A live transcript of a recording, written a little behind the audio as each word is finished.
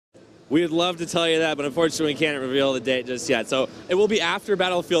We would love to tell you that, but unfortunately we can't reveal the date just yet. So it will be after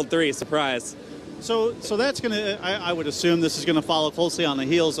Battlefield 3, surprise. So that's going to, I would assume this is going to follow closely on the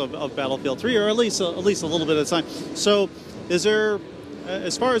heels of Battlefield 3, or at least a little bit of time. So is there,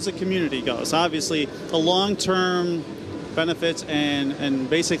 as far as the community goes, obviously the long-term benefits and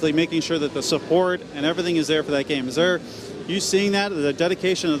basically making sure that the support and everything is there for that game. Is there, you seeing that, the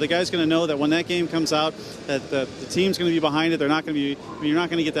dedication of the guys going to know that when that game comes out, that the team's going to be behind it? They're not going to be, you're not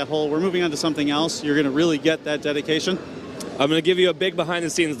going to get that whole, we're moving on to something else. You're going to really get that dedication. I'm going to give you a big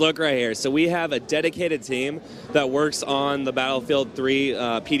behind-the-scenes look right here. So we have a dedicated team that works on the Battlefield 3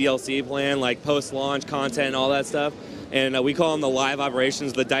 PDLC plan, like post-launch content and all that stuff. And we call them the live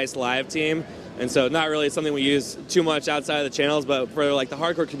operations, the DICE Live team. And so not really something we use too much outside of the channels, but for like the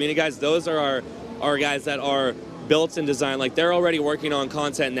hardcore community guys, those are our guys that are built and designed. Like they're already working on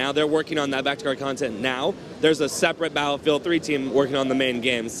content now. They're working on that back-to-guard content now. There's a separate Battlefield 3 team working on the main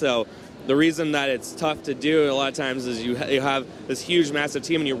game. So the reason that it's tough to do a lot of times is you have this huge, massive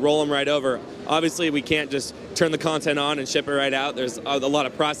team and you roll them right over. Obviously, we can't just turn the content on and ship it right out. There's a lot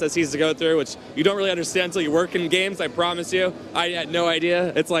of processes to go through, which you don't really understand until you work in games, I promise you. I had no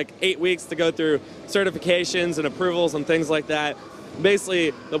idea. It's like 8 weeks to go through certifications and approvals and things like that.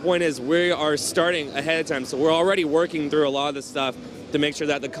 Basically, the point is we are starting ahead of time, so we're already working through a lot of this stuff to make sure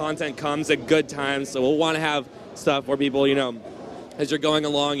that the content comes at good times. So we'll want to have stuff where people, you know, as you're going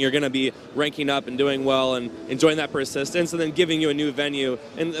along, you're going to be ranking up and doing well and enjoying that persistence, and then giving you a new venue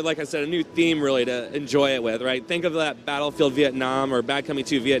and, like I said, a new theme really to enjoy it with, right? Think of that Battlefield Vietnam or Bad Company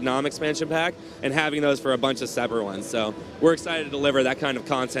 2 Vietnam expansion pack and having those for a bunch of separate ones. So we're excited to deliver that kind of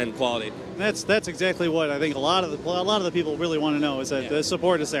content quality. That's exactly what I think a lot of the people really want to know, is that the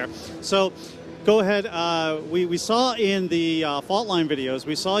support is there. So go ahead. We saw in the Fault Line videos,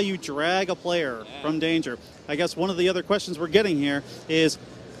 we saw you drag a player from danger. I guess one of the other questions we're getting here is,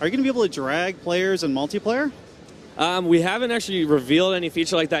 are you going to be able to drag players in multiplayer? We haven't actually revealed any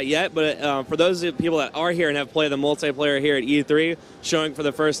feature like that yet, but for those people that are here and have played the multiplayer here at E3, showing for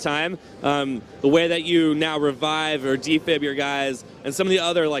the first time, the way that you now revive or defib your guys and some of the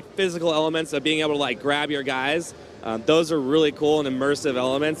other like physical elements of being able to like grab your guys, those are really cool and immersive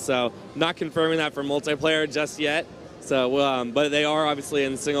elements. So not confirming that for multiplayer just yet. So, but they are obviously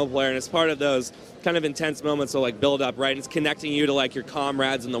in single player, and it's part of those kind of intense moments of like build up, right? And it's connecting you to like your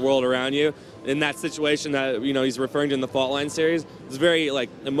comrades in the world around you. In that situation that, you know, he's referring to in the Fault Line series, it's a very like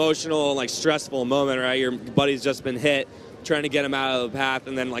emotional, like stressful moment, right? Your buddy's just been hit, trying to get him out of the path,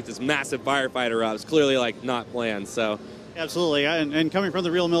 and then like this massive firefight erupts, clearly like not planned. So. Absolutely, and coming from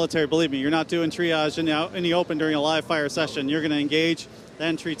the real military, believe me, you're not doing triage in the open during a live fire session. You're going to engage,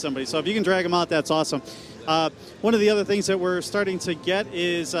 then treat somebody. So if you can drag them out, that's awesome. One of the other things that we're starting to get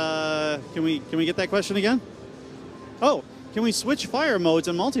is, can we get that question again? Oh, can we switch fire modes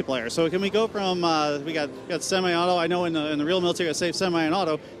in multiplayer? So can we go from, we got semi-auto, I know in the real military I say semi and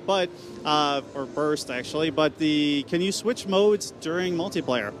auto, but, or burst actually, but can you switch modes during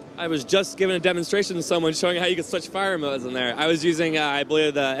multiplayer? I was just giving a demonstration to someone showing how you can switch fire modes in there. I was using, I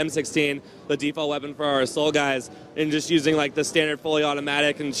believe, the M16, the default weapon for our Assault guys, and just using like the standard fully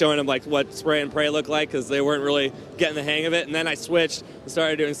automatic and showing them like what spray and pray look like, because they weren't really getting the hang of it. And then I switched and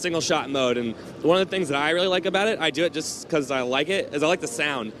started doing single shot mode. And one of the things that I really like about it, I do it just because I like it, is I like the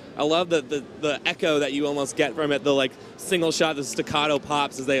sound. I love the echo that you almost get from it, the like single shot, the staccato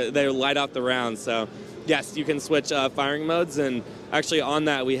pops as they light off the rounds. So yes, you can switch firing modes, and actually on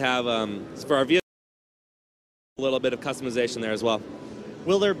that we have, for our vehicle, a little bit of customization there as well.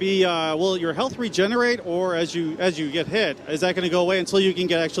 Will there be, will your health regenerate, or as you get hit, is that going to go away until you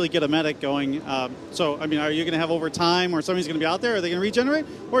can actually get a medic going? So, I mean, are you going to have over time where somebody's going to be out there? Are they going to regenerate?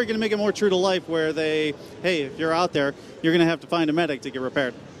 Or are you going to make it more true to life where hey, if you're out there, you're going to have to find a medic to get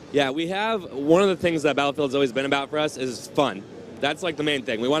repaired? Yeah, we have, one of the things that Battlefield's always been about for us is fun. That's like the main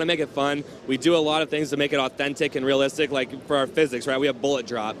thing. We want to make it fun. We do a lot of things to make it authentic and realistic, like for our physics, right? We have bullet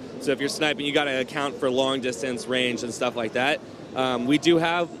drop. So if you're sniping, you got to account for long distance range and stuff like that. We do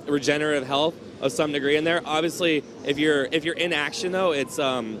have regenerative health of some degree in there. Obviously, if you're in action though, it's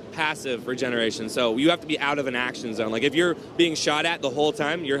passive regeneration. So you have to be out of an action zone. Like if you're being shot at the whole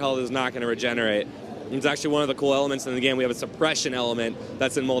time, your health is not going to regenerate. It's actually one of the cool elements in the game. We have a suppression element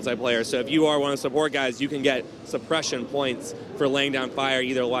that's in multiplayer. So if you are one of the support guys, you can get suppression points for laying down fire,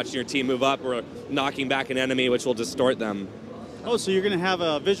 either watching your team move up or knocking back an enemy, which will distort them. Oh, so you're going to have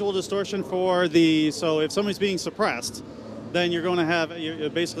a visual distortion for so if somebody's being suppressed, then you're going to have,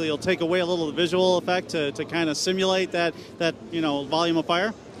 basically you'll take away a little of the visual effect to kind of simulate that volume of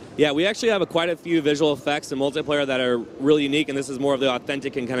fire? Yeah, we actually have quite a few visual effects in multiplayer that are really unique, and this is more of the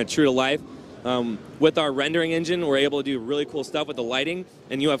authentic and kind of true to life. With our rendering engine, we're able to do really cool stuff with the lighting,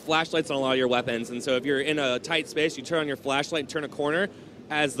 and you have flashlights on a lot of your weapons. And so if you're in a tight space, you turn on your flashlight and turn a corner.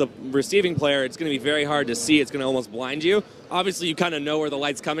 As the receiving player, it's going to be very hard to see. It's going to almost blind you. Obviously, you kind of know where the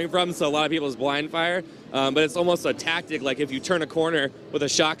light's coming from, so a lot of people is blind fire. But it's almost a tactic, like if you turn a corner with a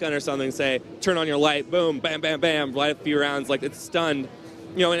shotgun or something, say, turn on your light, boom, bam, bam, bam, light a few rounds, like it's stunned.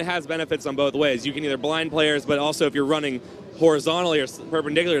 You know, and it has benefits on both ways. You can either blind players, but also if you're running horizontally or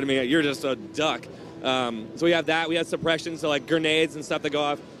perpendicular to me, you're just a duck. So we have that. We have suppression, so like grenades and stuff that go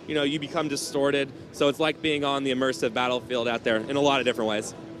off, you know, you become distorted. So it's like being on the immersive battlefield out there in a lot of different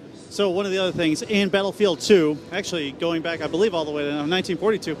ways. So one of the other things in Battlefield 2, actually going back, I believe, all the way to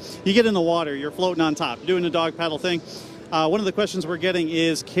 1942, you get in the water, you're floating on top, doing the dog paddle thing. One of the questions we're getting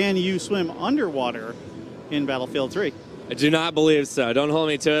is, can you swim underwater in Battlefield 3? I do not believe so. Don't hold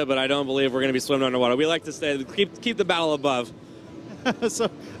me to it, but I don't believe we're going to be swimming underwater. We like to stay, keep the battle above. So,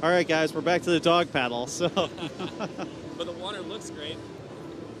 all right, guys, we're back to the dog paddle. So, but the water looks great.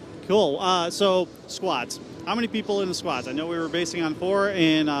 Cool. So, squads. How many people in the squads? I know we were basing on 4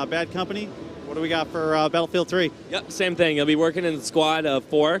 in Bad Company. What do we got for Battlefield 3? Yep, same thing. You'll be working in the squad of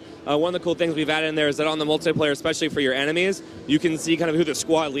 4. One of the cool things we've added in there is that on the multiplayer, especially for your enemies, you can see kind of who the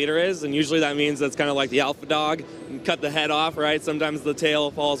squad leader is, and usually that means that's kind of like the alpha dog. You cut the head off, right? Sometimes the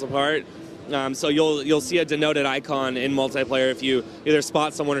tail falls apart. So you'll see a denoted icon in multiplayer if you either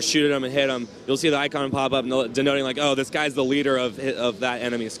spot someone or shoot at them and hit them. You'll see the icon pop up denoting like, oh, this guy's the leader of that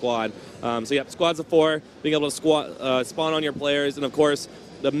enemy squad. So you have squads of 4, being able to spawn on your players, and of course,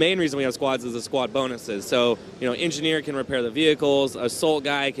 the main reason we have squads is the squad bonuses. So, you know, engineer can repair the vehicles, assault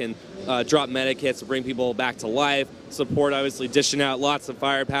guy can drop medikits to bring people back to life, support obviously dishing out lots of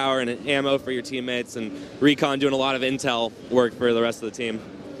firepower and ammo for your teammates, and recon doing a lot of intel work for the rest of the team.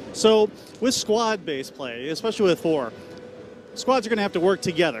 So with squad-based play, especially with 4, squads are going to have to work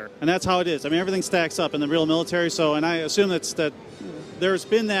together, and that's how it is. I mean, everything stacks up in the real military, so, and I assume that there's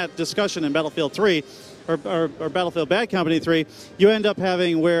been that discussion in Battlefield 3, or Battlefield Bad Company 3, you end up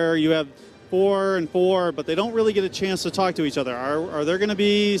having where you have 4 and 4, but they don't really get a chance to talk to each other. Are there going to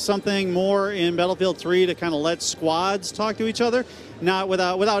be something more in Battlefield 3 to kind of let squads talk to each other, not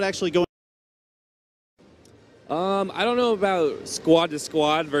without actually going? I don't know about squad to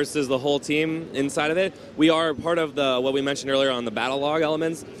squad versus the whole team inside of it. We are part of what we mentioned earlier on the battle log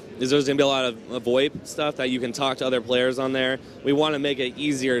elements. There's going to be a lot of VoIP stuff that you can talk to other players on there. We want to make it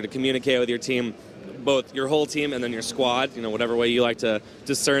easier to communicate with your team, both your whole team and then your squad, you know, whatever way you like to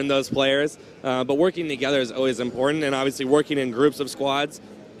discern those players. But working together is always important, and obviously working in groups of squads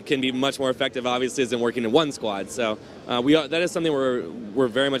can be much more effective, obviously, than working in one squad. So that is something we're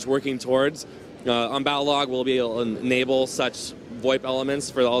very much working towards. On Battlelog, we'll be able to enable such VoIP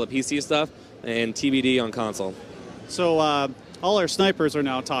elements for all the PC stuff, and TBD on console. So all our snipers are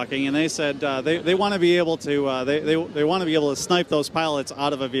now talking, and they said they want to be able to they want to be able to snipe those pilots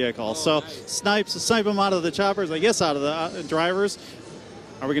out of a vehicle. Oh, so nice. snipe them out of the choppers, I guess out of the drivers.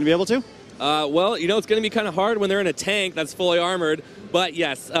 Are we going to be able to? Well, you know, it's going to be kind of hard when they're in a tank that's fully armored. But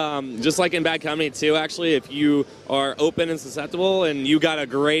yes, just like in Bad Company 2, actually, if you are open and susceptible and you got a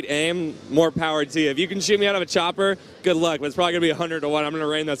great aim, more power to you. If you can shoot me out of a chopper, good luck. But it's probably going to be 100 to 1. I'm going to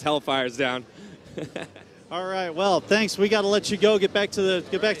rain those hellfires down. All right. Well, thanks. We got to let you go. Get back to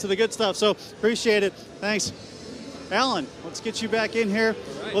the good stuff. So appreciate it. Thanks, Alan. Let's get you back in here.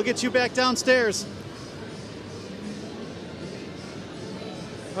 Right. We'll get you back downstairs.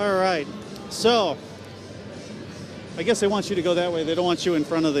 All right. So I guess they want you to go that way. They don't want you in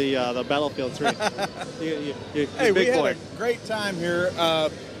front of the Battlefield 3. Hey, we had a great time here. I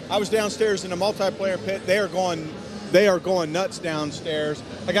was downstairs in the multiplayer pit. They are going nuts downstairs.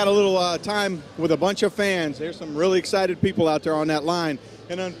 I got a little time with a bunch of fans. There's some really excited people out there on that line.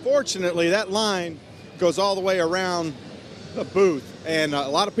 And unfortunately, that line goes all the way around the booth. And a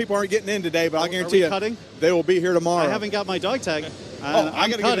lot of people aren't getting in today, but I'll guarantee you they will be here tomorrow. I haven't got my dog tag. I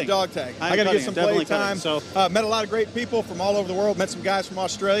got to get a dog tag. I got to get some play time. So met a lot of great people from all over the world. Met some guys from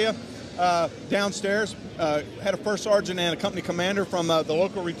Australia downstairs. Had a first sergeant and a company commander from the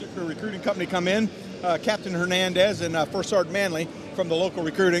local recruiting company come in. Captain Hernandez and First Sergeant Manley from the local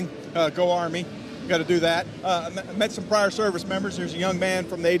recruiting. Go Army. Got to do that. Met some prior service members. There's a young man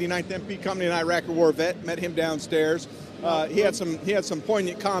from the 89th MP Company, an Iraqi war vet. Met him downstairs. He had some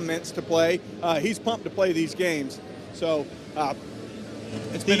poignant comments to play. He's pumped to play these games. So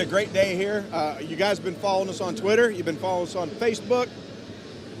it's been a great day here. You guys have been following us on Twitter. You've been following us on Facebook.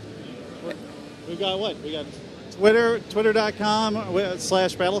 We've got what? We got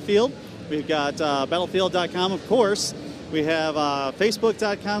twitter.com/battlefield. We've got battlefield.com, of course. We have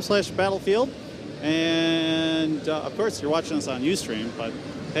facebook.com/battlefield. And, of course, you're watching us on Ustream. But,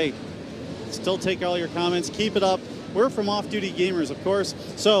 hey, still take all your comments. Keep it up. We're from Off Duty Gamers, of course,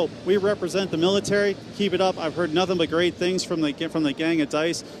 so we represent the military. Keep it up. I've heard nothing but great things from the gang at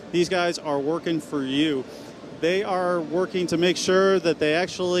DICE. These guys are working for you. They are working to make sure that they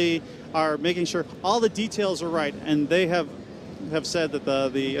actually are making sure all the details are right, and they have said that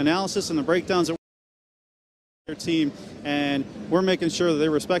the analysis and the breakdowns are their team, and we're making sure that they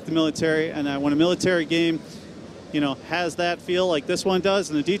respect the military, and that when a military game has that feel like this one does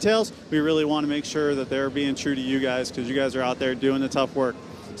in the details, we really want to make sure that they're being true to you guys, because you guys are out there doing the tough work.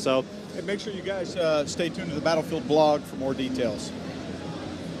 So, and make sure you guys stay tuned to the Battlefield blog for more details.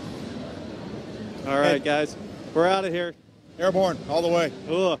 All right, guys, we're out of here. Airborne, all the way.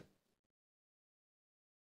 Ugh.